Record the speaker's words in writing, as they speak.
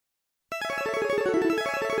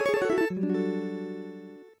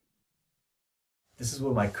This is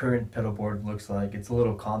what my current pedal board looks like. It's a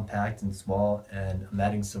little compact and small, and I'm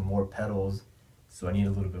adding some more pedals, so I need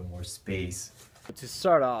a little bit more space. To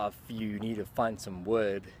start off, you need to find some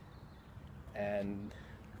wood, and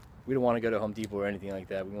we don't want to go to Home Depot or anything like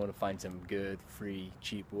that. We want to find some good, free,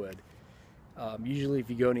 cheap wood. Usually if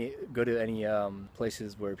you go to any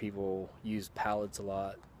places where people use pallets a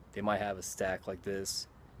lot, they might have a stack like this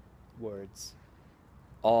where it's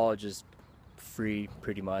all just free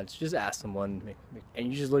pretty much. Just ask someone and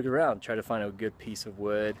you just look around, try to find a good piece of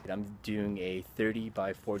wood. I'm doing a 30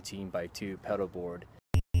 by 14 by 2 pedal board.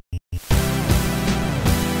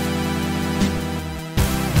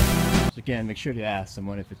 So again, make sure to ask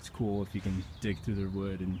someone if it's cool, if you can dig through their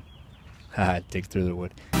wood and dig through their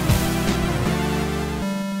wood.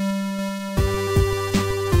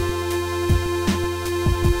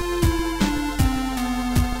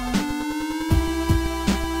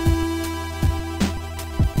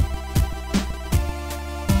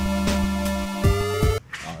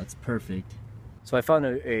 Perfect. So I found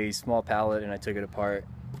a small pallet and I took it apart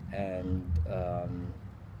and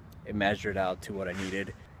it measured out to what I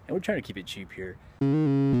needed, and we're trying to keep it cheap here.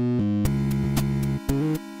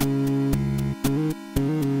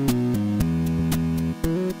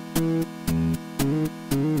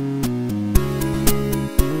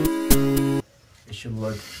 It should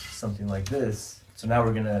look something like this. So now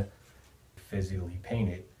we're gonna physically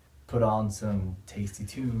paint it, put on some tasty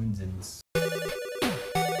tunes, and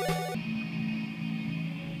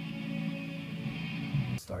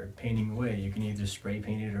start painting away. You can either spray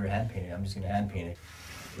paint it or hand paint it. I'm just gonna hand paint it.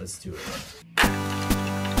 Let's do it.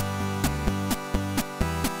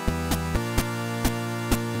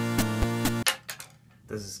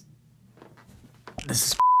 This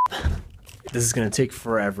is gonna take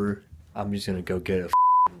forever. I'm just gonna go get a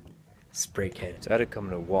spray can. So I had to come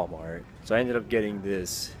to Walmart. So I ended up getting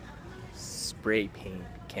this spray paint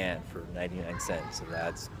can for 99 cents. So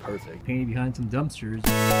that's perfect. Painting behind some dumpsters.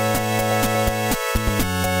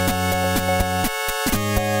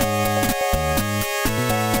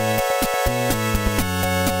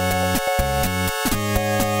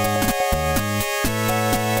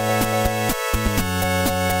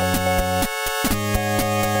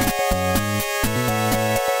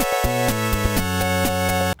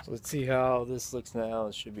 Let's see how this looks now.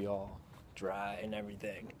 It should be all dry and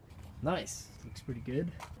everything. Nice, looks pretty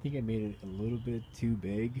good. I think I made it a little bit too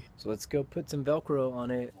big. So let's go put some Velcro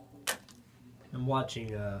on it. I'm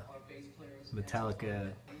watching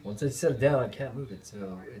Metallica. Once I set it down, I can't move it,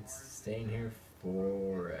 so it's staying here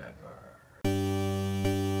forever.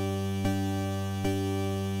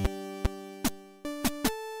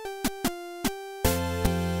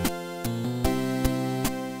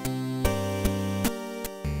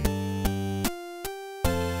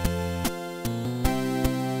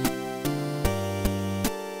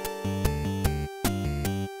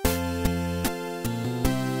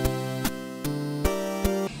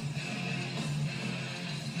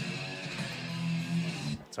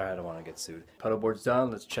 Sorry, I don't want to get sued. Pedal board's done.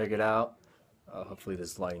 Let's check it out. Hopefully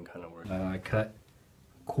this lighting kind of works. I cut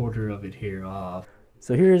a quarter of it here off.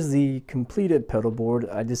 So here's the completed pedal board.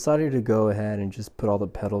 I decided to go ahead and just put all the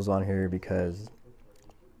pedals on here because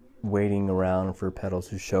waiting around for pedals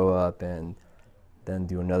to show up and then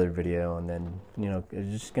do another video, and then, you know,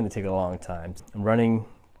 it's just going to take a long time. I'm running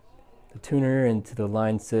the tuner into the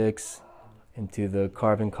line 6, into the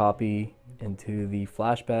carbon copy, into the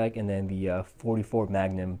flashback, and then the 44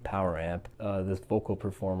 Magnum power amp. This vocal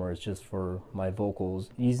performer is just for my vocals.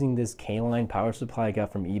 Using this K-line power supply I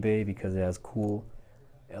got from eBay because it has cool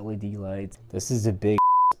LED lights. This is a big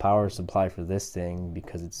power supply for this thing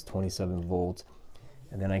because it's 27 volts.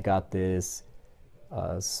 And then I got this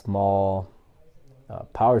small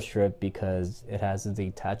power strip because it has a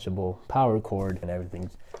detachable power cord, and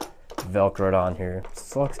everything's velcroed on here.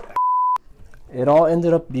 Sucks. It all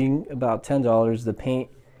ended up being about $10. The paint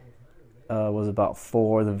was about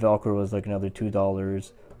 $4. The Velcro was like another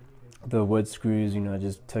 $2. The wood screws, you know, I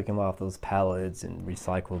just took them off those pallets and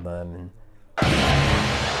recycled them. And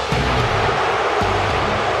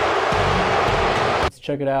let's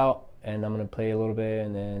check it out, and I'm gonna play a little bit,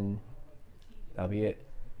 and then that'll be it.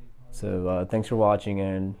 So thanks for watching,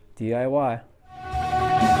 and DIY.